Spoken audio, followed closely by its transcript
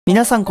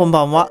皆さんこん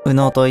ばんは、宇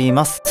野と言い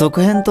ます。続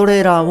編ト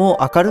レーラーを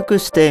明るく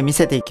して見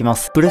せていきま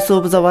す。ブレス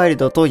オブザワイル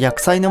ドと厄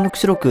災の黙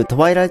示録、ト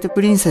ワイライト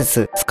プリンセ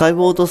ス、スカイウ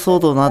ォードソー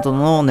ドなど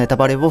のネタ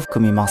バレを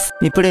含みます。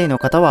未プレイの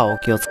方はお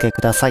気をつけ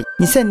ください。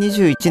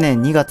2021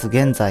年2月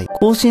現在、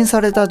更新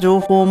された情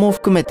報も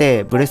含め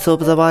て、ブレスオ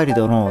ブザワイル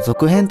ドの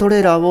続編ト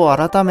レーラー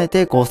を改め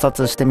て考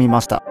察してみ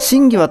ました。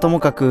真偽はとも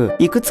かく、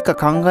いくつか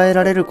考え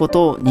られるこ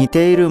と似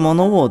ているも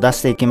のを出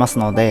していきます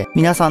ので、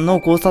皆さん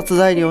の考察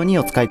材料に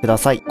お使いくだ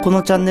さい。こ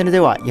のチャンネルで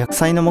は、厄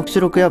災の黙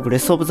示録やブレ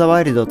スオブザワ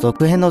イルド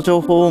続編の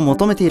情報を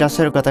求めていらっし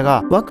ゃる方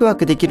がワクワ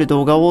クできる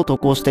動画を投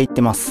稿していっ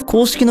てます。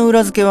公式の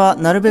裏付けは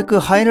なるべく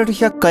ハイラル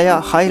百科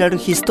やハイラル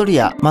ヒストリ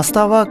ア、マス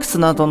ターワークス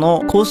など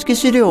の公式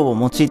資料を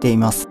用いてい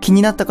ます。気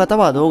になった方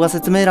は動画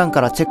説明欄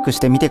からチェックし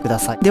てみてくだ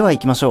さい。では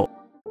行きましょ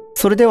う。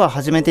それでは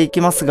始めてい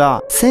きます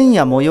が、線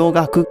や模様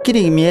がくっき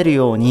り見える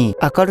ように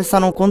明るさ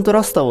のコント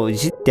ラストをい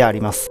じってあり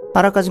ます。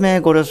あらかじ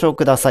めご了承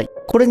ください。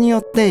これによ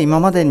って今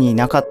までに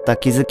なかった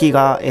気づき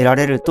が得ら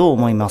れると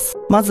思います。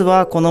まず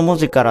はこの文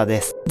字から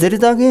です。ゼル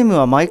ダゲーム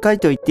は毎回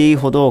と言っていい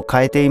ほど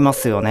変えていま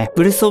すよね。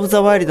ブレスオブ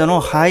ザワイルドの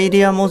ハイ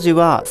リア文字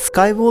はス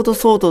カイウォード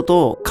ソード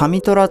と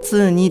神トラ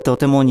2にと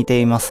ても似て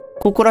います。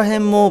ここら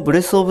辺もブ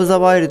レスオブザ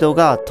ワイルド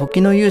が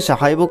時の勇者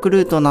敗北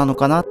ルートなの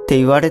かなって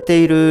言われ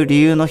ている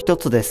理由の一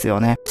つですよ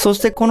ね。そし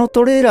てこの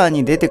トレーラー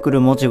に出てくる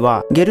文字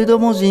はゲルド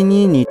文字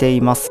に似てい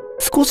ます。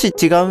少し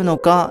違うの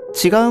か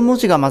違う文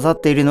字が混ざっ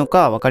ているの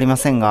かわかりま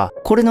せんが、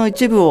これの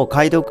一部を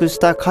解読し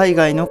た海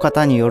外の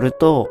方による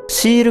と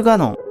シールガ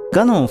ノン、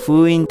ガノン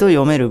封印と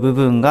読める部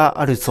分が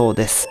あるそう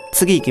です。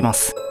次行きま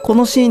す。こ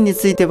のシーンに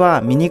ついて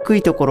は見にく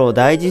いところ、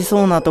大事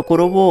そうなとこ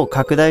ろを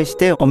拡大し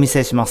てお見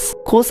せします。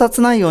考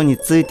察内容に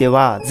ついて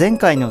は前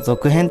回の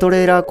続編ト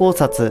レーラー考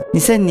察、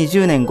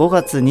2020年5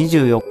月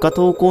24日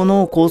投稿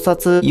の考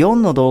察4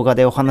の動画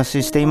でお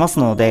話ししています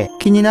ので、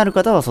気になる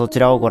方はそち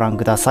らをご覧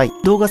ください。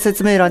動画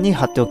説明欄に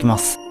貼っておきま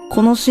す。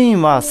このシー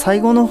ンは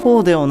最後の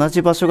方で同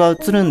じ場所が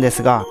映るんで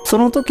すが、そ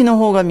の時の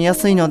方が見や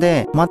すいの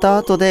で、また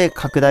後で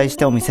拡大し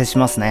てお見せし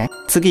ますね。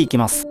次行き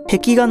ます。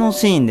壁画の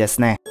シーンです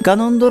ね。ガ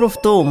ノンドロフ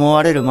と思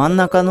われる真ん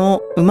中の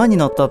馬に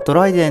乗ったト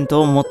ライデン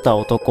トを持った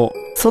男。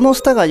その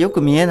下がよ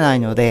く見えない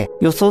ので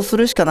予想す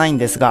るしかないん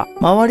ですが、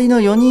周りの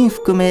4人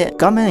含め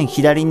画面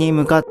左に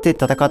向かって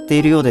戦って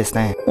いるようです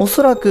ね。お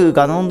そらく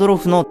ガノンドロ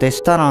フの手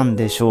下なん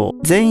でしょ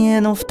う。前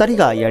衛の2人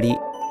が槍、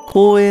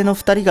後衛の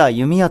2人が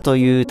弓矢と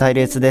いう隊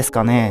列です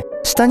かね。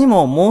下に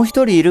ももう1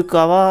人いる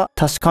かは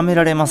確かめ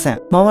られませ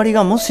ん。周り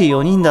がもし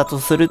4人だと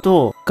する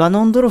と、ガ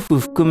ノンドロフ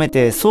含め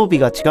て装備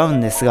が違う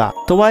んですが、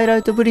トワイラ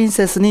イトプリン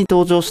セスに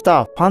登場し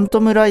たファン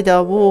トムライ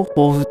ダーを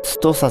彷彿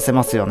とさせ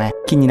ますよね。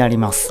気になり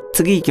ます。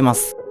次行きま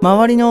す。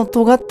周りの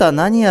尖った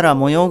何やら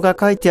模様が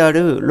書いてあ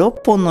る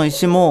6本の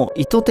石も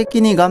意図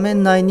的に画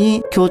面内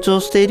に強調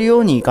しているよ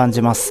うに感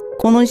じます。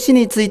この石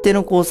について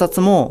の考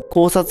察も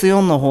考察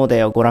4の方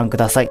でご覧く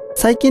ださい。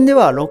最近で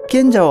は六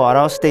賢者を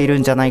表している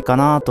んじゃないか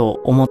な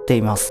と思って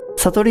います。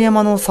悟り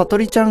山の悟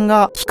りちゃん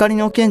が光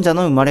の賢者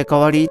の生まれ変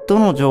わりと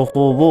の情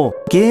報を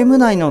ゲーム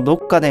内のど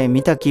っかで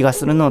見た気が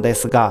するので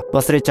すが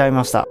忘れちゃい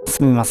ました。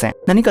すみません。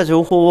何か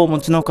情報をお持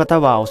ちの方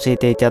は教え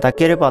ていただ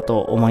ければと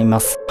思いま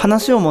す。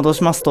話を戻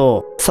します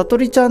と、悟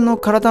りちゃんの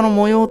体の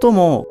模様と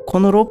もこ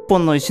の6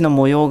本の石の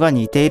模様が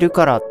似ている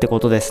からってこ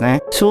とです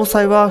ね。詳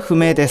細は不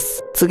明で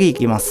す。次行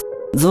きます。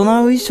ゾナ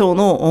ウ衣装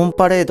のオン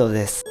パレード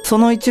です。そ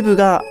の一部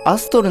がア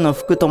ストルの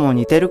服とも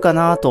似てるか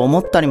なと思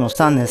ったりもし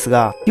たんです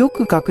が、よ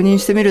く確認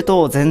してみる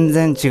と全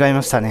然違い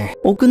ましたね。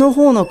奥の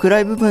方の暗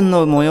い部分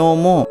の模様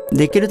も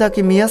できるだ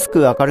け見やす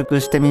く明る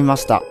くしてみま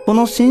した。こ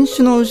の新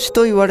種の牛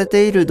と言われ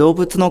ている動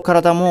物の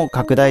体も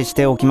拡大し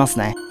ておきます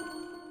ね。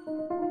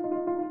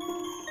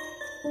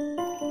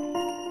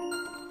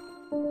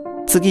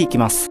次行き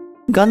ます。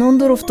ガノン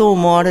ドロフと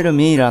思われる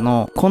ミイラ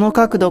のこの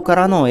角度か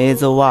らの映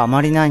像はあ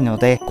まりないの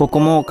で、ここ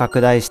も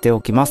拡大して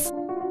おきます。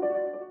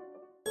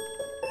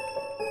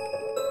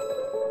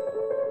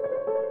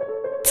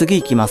次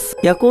行きます。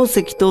夜行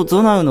石と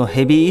ゾナウの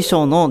ヘビ衣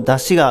装の出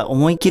汁が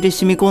思い切り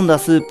染み込んだ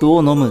スープを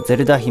飲むゼ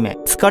ルダ姫。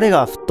疲れ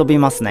が吹っ飛び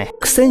ますね。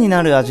癖に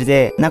なる味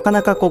で、なか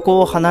なかここ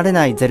を離れ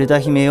ないゼル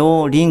ダ姫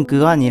をリンク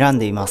が睨ん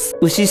でいます。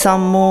牛さ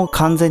んも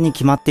完全に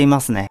決まってい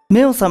ますね。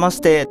目を覚ま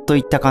してと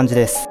いった感じ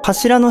です。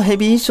柱のヘ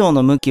ビ衣装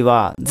の向き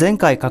は前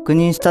回確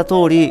認した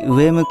通り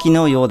上向き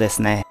のようで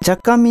すね。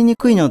若干見に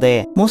くいの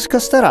で、もしか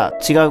したら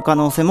違う可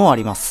能性もあ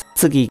ります。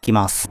次行き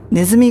ます。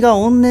ネズミが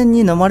怨念に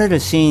飲まれる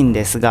シーン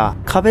ですが、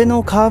壁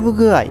のカーブ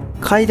具合、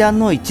階段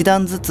の一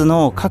段ずつ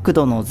の角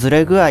度のず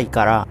れ具合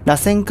から螺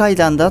旋階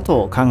段だ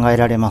と考え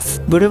られま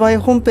す。ブレワイ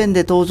本編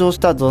で登場し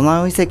たゾ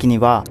ナウ遺跡に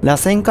は螺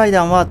旋階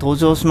段は登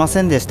場しま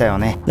せんでしたよ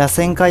ね。螺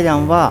旋階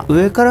段は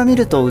上から見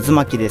ると渦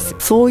巻きです。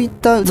そういっ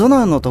たゾ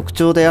ナウの特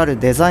徴である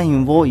デザイ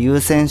ンを優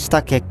先し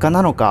た結果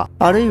なのか、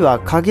あるいは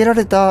限ら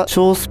れた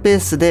小スペー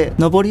スで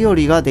上り下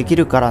りができ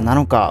るからな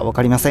のかわ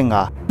かりません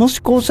が、も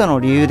し後者の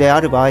理由であ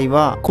る場合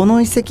はこ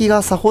の遺跡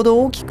がさほ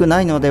ど大きく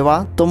ないので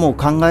はとも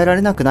考えら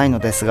れなくないの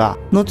ですが、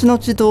後々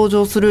登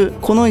場する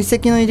この遺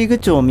跡の入り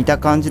口を見た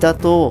感じだ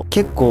と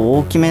結構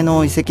大きめ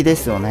の遺跡で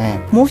すよ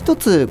ね。もう一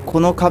つ、こ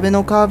の壁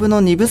のカーブの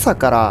鈍さ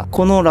から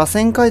この螺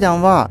旋階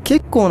段は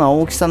結構な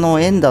大きさの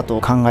円だと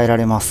考えら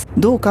れます。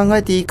どう考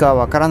えていいか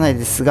わからない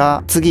です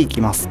が、次行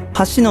きます。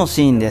橋の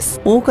シーンで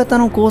す。大方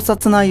の考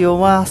察内容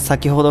は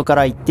先ほどか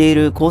ら言ってい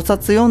る考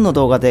察4の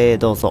動画で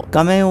どうぞ。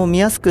画面を見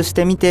やすくし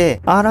てみ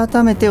て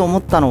改めて思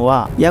ったの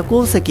は、夜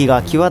行石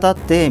が際立っ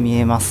て見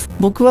えます。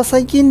僕は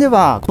最近で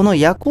はこの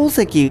夜行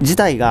石自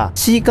体が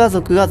シーカー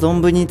族が存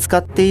分に使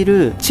ってい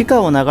る地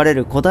下を流れ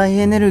る古代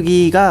エネル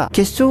ギーが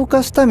結晶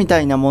化したみた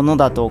いなもの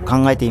だと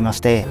考えていまし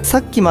て、さ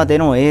っきまで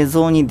の映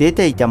像に出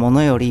ていたも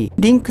のより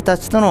リンクた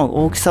ちと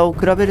の大きさを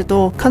比べる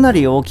とかな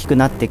り大きく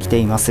なってきて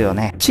いますよ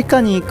ね。地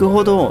下に行く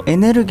ほどエ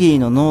ネルギー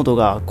の濃度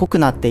が濃く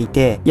なってい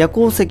て、夜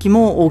行石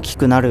も大き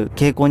くなる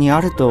傾向にあ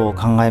ると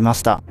考えま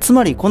した。つ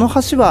まりこの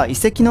橋は遺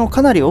跡の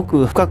かなり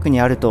奥深く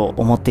にあると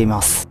思ってい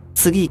ます。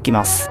次行き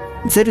ます。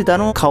ゼルダ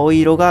の顔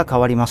色が変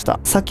わりました。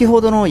先ほ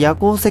どの夜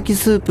行石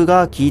スープ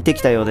が効いて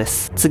きたようで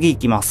す。次行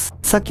きます。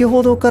先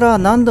ほどから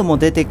何度も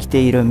出てき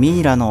ているミ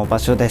イラの場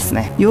所です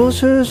ね。要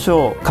所要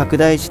所拡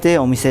大して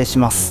お見せし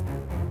ます。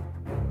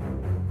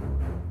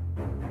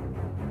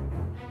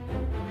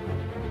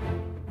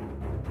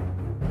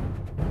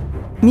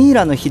ミイ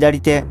ラの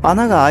左手、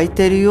穴が開い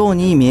ているよう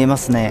に見えま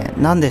すね。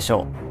何でし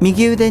ょう。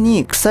右腕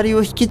に鎖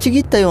を引きち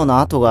ぎったよう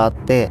な跡があっ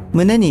て、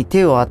胸に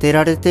手を当て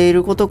られてい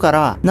ることか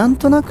ら、なん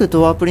となく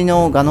トワプリ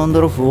のガノンド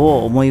ロフ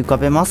を思い浮か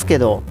べますけ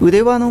ど、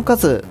腕輪の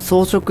数、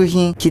装飾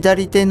品、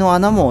左手の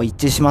穴も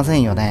一致しませ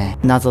んよね。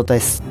謎で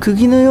す。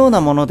釘のよう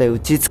なもので打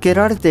ち付け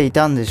られてい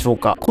たんでしょう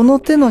か。この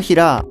手のひ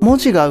ら、文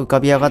字が浮か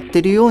び上がって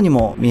いるように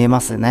も見え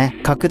ますね。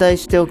拡大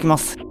しておきま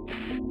す。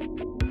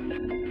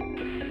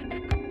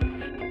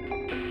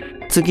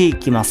次行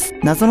きます。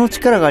謎の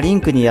力がリ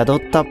ンクに宿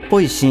ったっぽ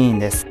いシーン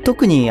です。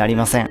特にあり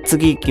ません。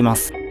次行きま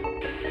す。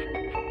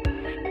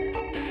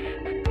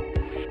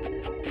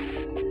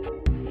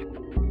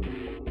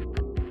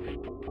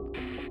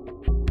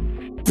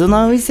ゾ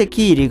ナウ遺跡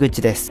入り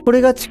口です。これ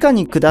が地下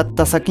に下っ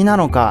た先な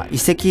のか、遺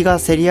跡が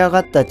せり上が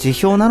った地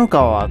表なの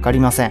かはわかり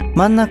ません。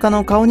真ん中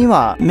の顔に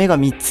は目が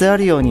3つあ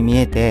るように見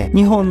えて、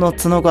2本の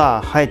角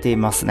が生えてい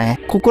ますね。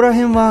ここら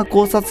辺は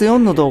考察4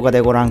の動画で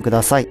ご覧く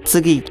ださい。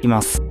次行き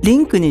ます。リ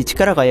ンクに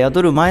力が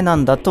宿る前な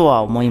んだと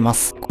は思いま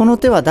す。この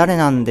手は誰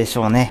なんでし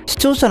ょうね。視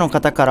聴者の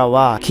方から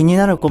は気に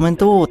なるコメン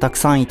トをたく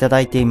さんいた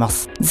だいていま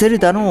す。ゼル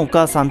ダのお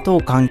母さんと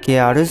関係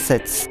ある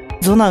説。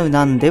ゾナウ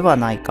なんでは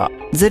ないか。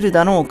ゼル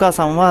ダのお母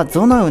さんは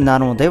ゾナウな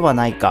のでは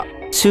ないか。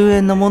終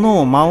焉のも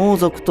のを魔王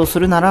族とす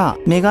るなら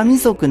女神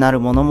族なる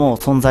ものも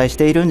存在し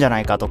ているんじゃ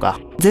ないかとか、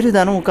ゼル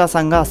ダのお母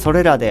さんがそ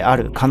れらであ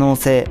る可能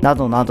性な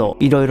どなど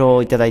いろい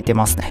ろいただいて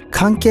ますね。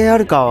関係あ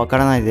るかはわか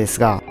らないです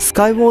が、ス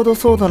カイウォード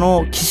ソード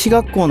の騎士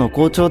学校の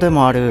校長で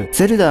もある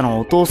ゼルダの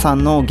お父さ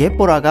んのゲ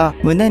ポラが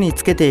胸に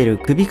つけている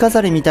首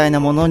飾りみたいな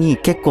ものに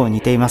結構似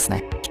ています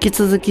ね。引き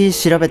続き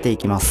調べてい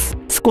きます。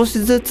少し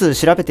ずつ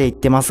調べていっ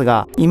てます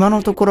が、今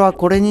のところは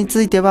これに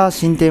ついては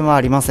進展は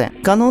ありません。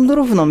ガノンド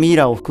ロフのミイ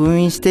ラを封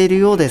印している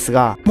ようです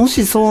が、も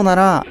しそうな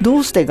らど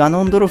うしてガ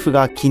ノンドロフ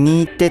が気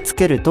に入ってつ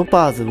けるト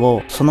パーズ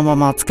をそのま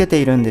まつけ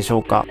ているんでしょ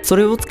うか。そ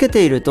れをつけ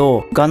ている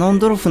とガノン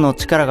ドロフの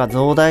力が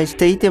増大し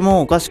ていて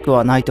もおかしく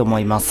はないと思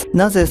います。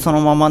なぜその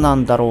ままな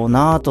んだろう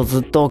なぁとず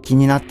っと気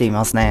になってい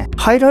ますね。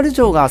ハイラル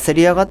城がせ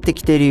り上がって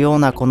きているよう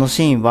なこの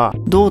シーンは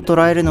どう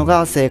捉えるの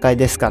が正解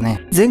ですか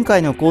ね。前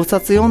回の考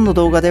察4の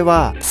動画で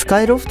はス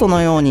カイロフト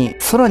のように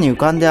空に浮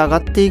かんで上が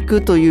ってい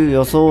くという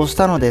予想をし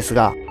たのです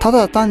が、た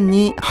だ単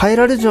にハイ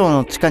ラル城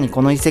の地下に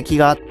この遺跡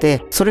があっ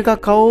てそれが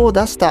顔を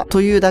出した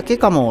というだけ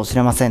かもし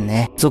れません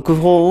ね。続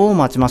報を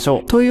待ちまし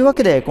ょう。というわ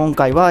けで今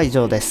回は以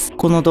上です。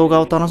この動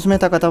画を楽しめ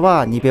た方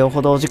は2秒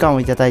ほどお時間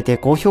をいただいて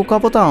高評価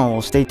ボタンを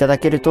押していただ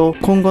けると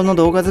今後の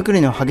動画作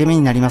りの励み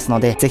になりますの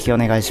でぜひお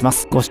願いしま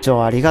す。ご視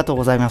聴ありがとう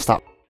ございました。